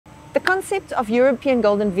concept of European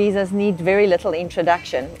golden visas need very little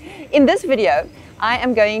introduction. In this video, I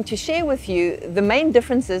am going to share with you the main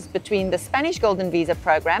differences between the Spanish golden visa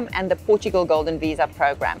program and the Portugal golden visa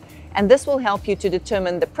program. And this will help you to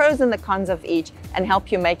determine the pros and the cons of each and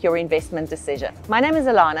help you make your investment decision. My name is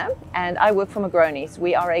Alana and I work for Migronis.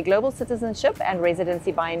 We are a global citizenship and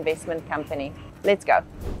residency by investment company. Let's go.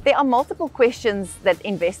 There are multiple questions that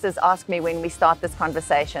investors ask me when we start this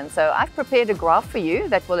conversation. So I've prepared a graph for you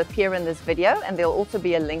that will appear in this video, and there'll also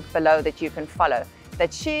be a link below that you can follow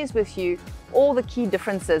that shares with you all the key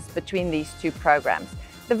differences between these two programs.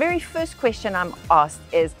 The very first question I'm asked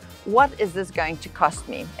is, what is this going to cost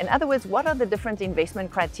me? In other words, what are the different investment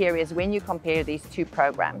criteria when you compare these two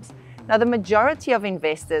programs? Now, the majority of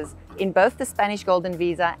investors in both the Spanish golden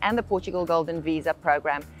visa and the Portugal golden visa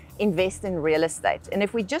program invest in real estate. And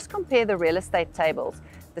if we just compare the real estate tables,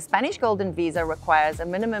 the Spanish golden visa requires a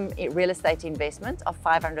minimum real estate investment of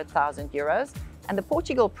 500,000 euros, and the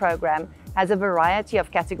Portugal program has a variety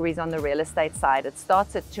of categories on the real estate side. It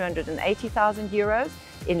starts at 280,000 euros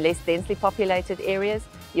in less densely populated areas.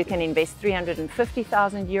 You can invest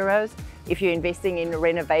 350,000 euros. If you're investing in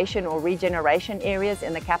renovation or regeneration areas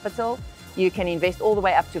in the capital, you can invest all the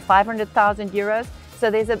way up to 500,000 euros. So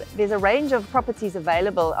there's a range of properties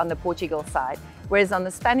available on the Portugal side, whereas on the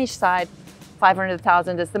Spanish side,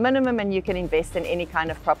 500,000 is the minimum, and you can invest in any kind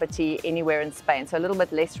of property anywhere in Spain. So a little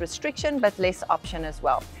bit less restriction, but less option as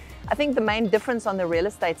well. I think the main difference on the real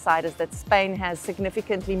estate side is that Spain has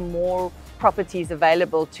significantly more properties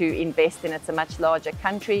available to invest in. It's a much larger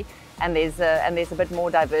country, and there's a bit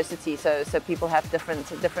more diversity, so people have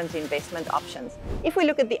different investment options. If we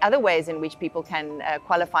look at the other ways in which people can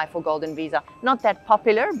qualify for golden visa, not that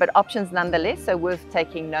popular, but options nonetheless, so worth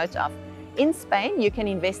taking note of. In Spain, you can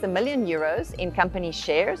invest €1 million in company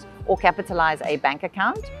shares or capitalize a bank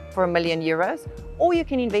account for €1 million, or you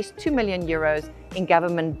can invest €2 million in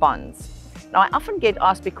government bonds. Now, I often get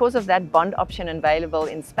asked, because of that bond option available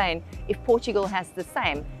in Spain, if Portugal has the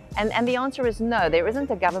same. And the answer is no, there isn't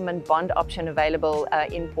a government bond option available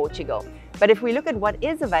in Portugal. But if we look at what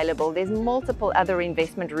is available, there's multiple other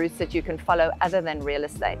investment routes that you can follow other than real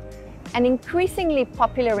estate. An increasingly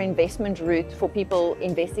popular investment route for people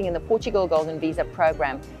investing in the Portugal Golden Visa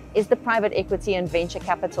program is the private equity and venture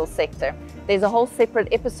capital sector. There's a whole separate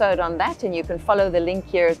episode on that, and you can follow the link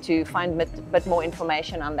here to find a bit more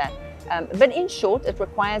information on that. But in short, it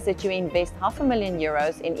requires that you invest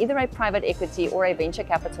 €500,000 in either a private equity or a venture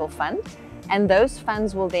capital fund, and those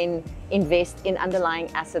funds will then invest in underlying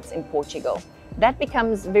assets in Portugal. That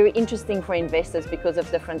becomes very interesting for investors because of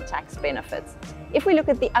different tax benefits. If we look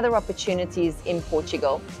at the other opportunities in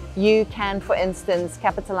Portugal, you can, for instance,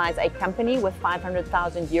 capitalize a company with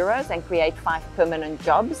 500,000 euros and create 5 permanent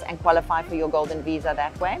jobs and qualify for your golden visa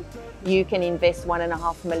that way. You can invest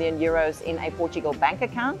 €1.5 million in a Portugal bank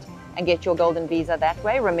account and get your golden visa that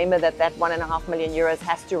way. Remember that €1.5 million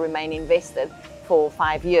has to remain invested for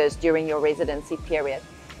 5 years during your residency period.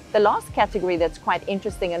 The last category that's quite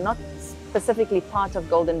interesting and not specifically part of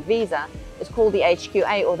golden visa is called the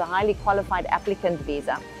HQA, or the highly qualified applicant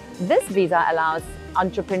visa. This visa allows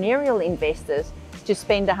entrepreneurial investors to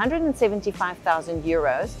spend 175,000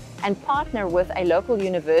 euros and partner with a local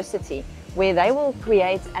university where they will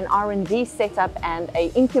create an R&D setup and an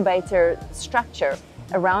incubator structure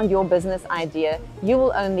around your business idea. You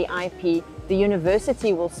will own the IP, the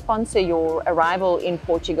university will sponsor your arrival in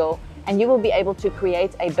Portugal, and you will be able to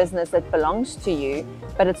create a business that belongs to you,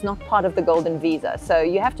 but it's not part of the golden visa. So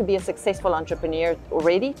you have to be a successful entrepreneur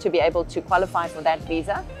already to be able to qualify for that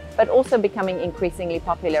visa, but also becoming increasingly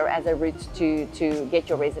popular as a route to get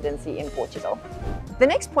your residency in Portugal. The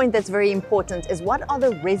next point that's very important is, what are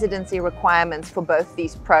the residency requirements for both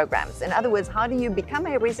these programs? In other words, how do you become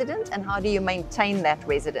a resident and how do you maintain that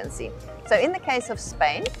residency? So in the case of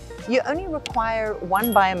Spain, you only require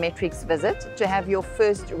one biometrics visit to have your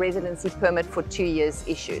first residency permit for 2 years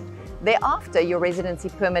issued. Thereafter, your residency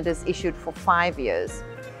permit is issued for 5 years.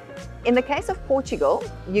 In the case of Portugal,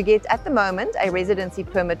 you get at the moment a residency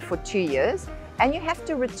permit for 2 years, and you have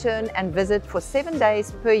to return and visit for 7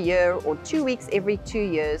 days per year or 2 weeks every 2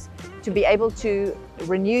 years to be able to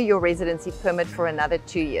renew your residency permit for another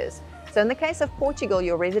 2 years. So in the case of Portugal,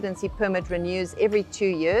 your residency permit renews every 2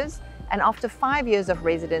 years, and after 5 years of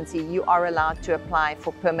residency, you are allowed to apply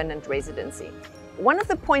for permanent residency. One of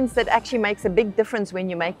the points that actually makes a big difference when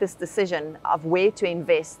you make this decision of where to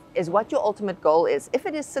invest is what your ultimate goal is. If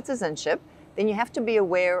it is citizenship, then you have to be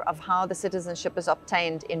aware of how the citizenship is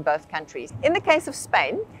obtained in both countries. In the case of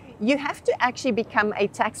Spain, you have to actually become a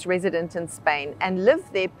tax resident in Spain and live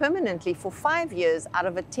there permanently for 5 years out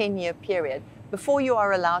of a 10-year period before you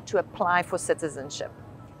are allowed to apply for citizenship.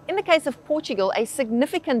 In the case of Portugal, a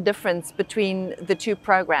significant difference between the two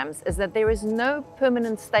programs is that there is no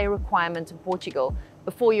permanent stay requirement in Portugal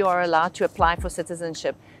before you are allowed to apply for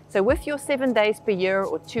citizenship. So with your 7 days per year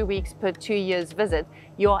or 2 weeks per 2 years visit,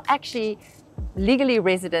 you are actually legally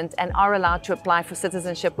resident and are allowed to apply for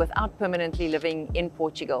citizenship without permanently living in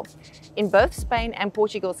Portugal. In both Spain and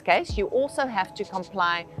Portugal's case, you also have to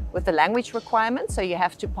comply with the language requirements, so you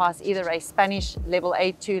have to pass either a Spanish level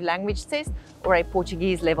A2 language test or a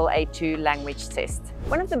Portuguese level A2 language test.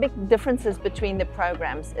 One of the big differences between the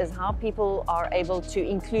programs is how people are able to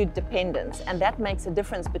include dependents, and that makes a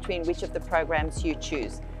difference between which of the programs you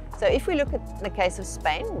choose. So if we look at the case of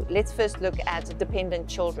Spain, let's first look at dependent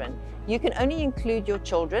children. You can only include your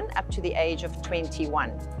children up to the age of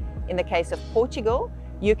 21. In the case of Portugal,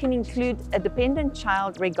 you can include a dependent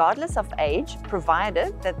child regardless of age,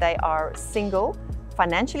 provided that they are single,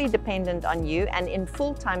 financially dependent on you, and in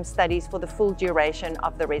full-time studies for the full duration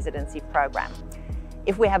of the residency program.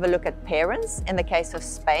 If we have a look at parents, in the case of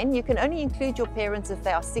Spain, you can only include your parents if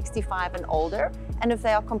they are 65 and older, and if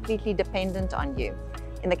they are completely dependent on you.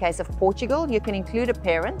 In the case of Portugal, you can include a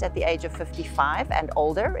parent at the age of 55 and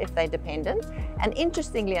older if they're dependent. And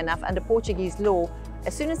interestingly enough, under Portuguese law,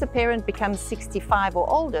 as soon as a parent becomes 65 or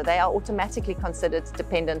older, they are automatically considered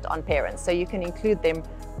dependent on parents. So you can include them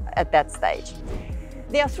at that stage.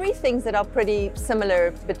 There are three things that are pretty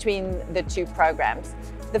similar between the two programs.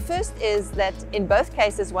 The first is that in both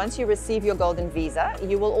cases, once you receive your golden visa,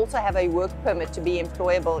 you will also have a work permit to be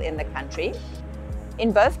employable in the country.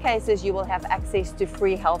 In both cases, you will have access to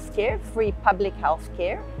free healthcare, free public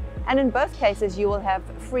healthcare, and in both cases, you will have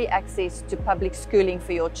free access to public schooling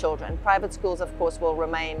for your children. Private schools, of course, will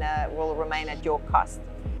remain at your cost.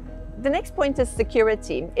 The next point is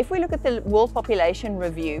security. If we look at the World Population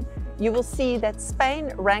Review, you will see that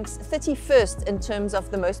Spain ranks 31st in terms of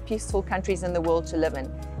the most peaceful countries in the world to live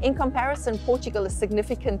in. In comparison, Portugal is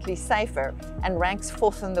significantly safer and ranks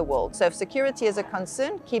 4th in the world. So if security is a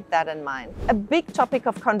concern, keep that in mind. A big topic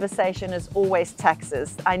of conversation is always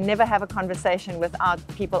taxes. I never have a conversation without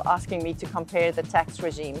people asking me to compare the tax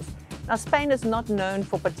regimes. Now, Spain is not known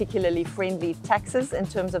for particularly friendly taxes in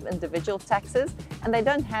terms of individual taxes, and they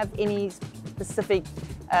don't have any specific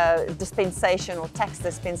dispensation or tax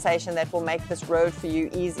dispensation that will make this road for you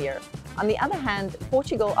easier. On the other hand,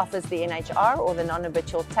 Portugal offers the NHR, or the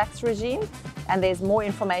non-habitual tax regime, and there's more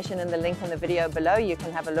information in the link in the video below. You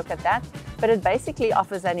can have a look at that. But it basically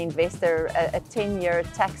offers an investor a 10-year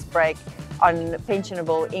tax break on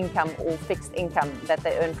pensionable income or fixed income that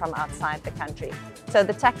they earn from outside the country. So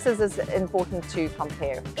the taxes is important to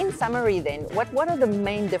compare. In summary then, what are the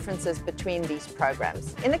main differences between these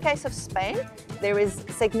programs? In the case of Spain, there is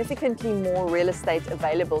significantly more real estate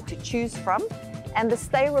available to choose from, and the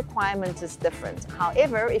stay requirement is different.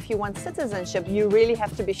 However, if you want citizenship, you really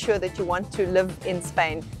have to be sure that you want to live in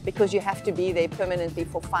Spain, because you have to be there permanently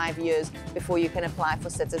for 5 years before you can apply for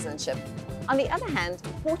citizenship. On the other hand,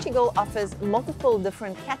 Portugal offers multiple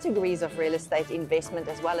different categories of real estate investment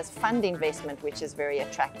as well as fund investment, which is very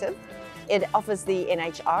attractive. It offers the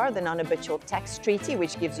NHR, the non-habitual tax treaty,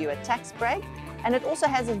 which gives you a tax break. And it also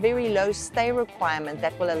has a very low stay requirement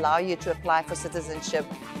that will allow you to apply for citizenship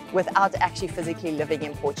without actually physically living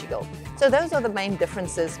in Portugal. So those are the main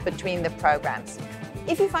differences between the programs.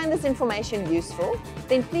 If you find this information useful,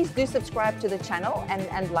 then please do subscribe to the channel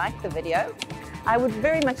and like the video. I would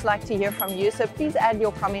very much like to hear from you, so please add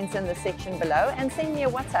your comments in the section below and send me a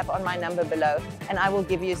WhatsApp on my number below, and I will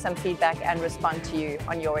give you some feedback and respond to you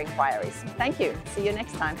on your inquiries. Thank you. See you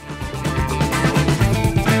next time.